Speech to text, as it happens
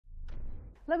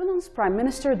Lebanon's Prime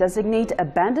Minister-designate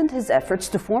abandoned his efforts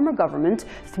to form a government,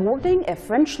 thwarting a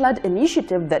French-led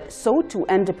initiative that sought to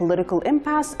end a political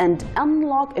impasse and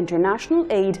unlock international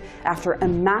aid after a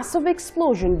massive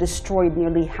explosion destroyed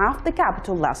nearly half the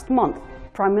capital last month.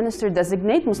 Prime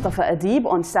Minister-designate Mostafa Adib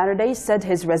on Saturday said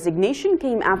his resignation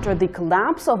came after the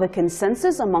collapse of a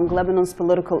consensus among Lebanon's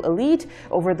political elite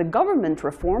over the government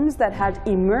reforms that had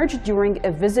emerged during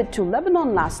a visit to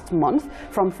Lebanon last month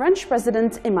from French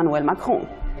President Emmanuel Macron.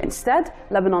 Instead,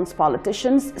 Lebanon's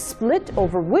politicians split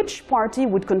over which party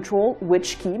would control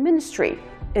which key ministry.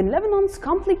 In Lebanon's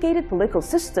complicated political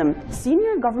system,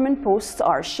 senior government posts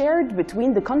are shared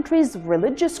between the country's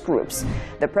religious groups.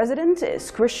 The president is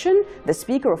Christian, the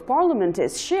Speaker of Parliament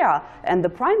is Shia, and the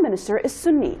Prime Minister is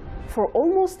Sunni. For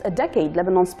almost a decade,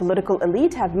 Lebanon's political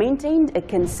elite have maintained a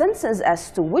consensus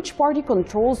as to which party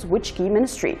controls which key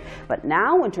ministry. But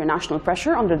now, international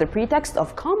pressure under the pretext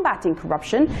of combating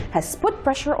corruption has put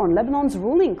pressure on Lebanon's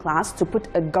ruling class to put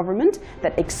a government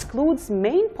that excludes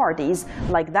main parties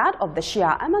like that of the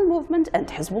Shia Amal movement and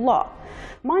Hezbollah.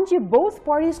 Mind you, both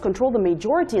parties control the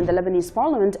majority in the Lebanese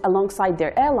parliament alongside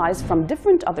their allies from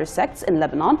different other sects in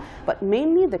Lebanon, but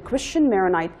mainly the Christian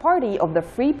Maronite party of the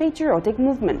Free Patriotic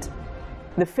Movement.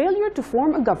 The failure to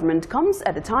form a government comes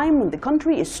at a time when the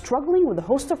country is struggling with a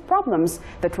host of problems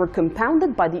that were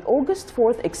compounded by the August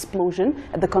 4th explosion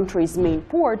at the country's main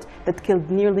port that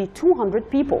killed nearly 200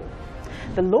 people.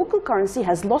 The local currency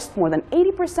has lost more than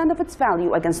 80% of its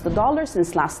value against the dollar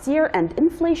since last year, and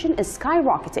inflation is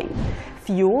skyrocketing.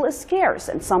 Fuel is scarce,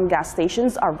 and some gas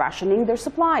stations are rationing their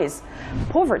supplies.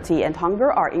 Poverty and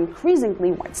hunger are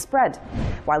increasingly widespread.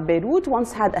 While Beirut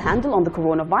once had a handle on the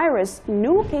coronavirus,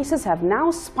 new cases have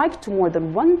now spiked to more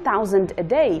than 1,000 a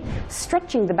day,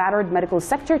 stretching the battered medical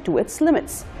sector to its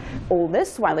limits. All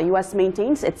this while the U.S.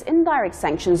 maintains its indirect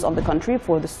sanctions on the country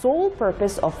for the sole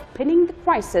purpose of pinning the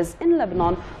crisis in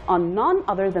Lebanon on none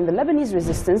other than the Lebanese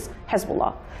resistance,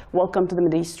 Hezbollah. Welcome to the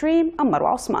Middle East Stream. I'm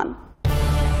Marwa Osman.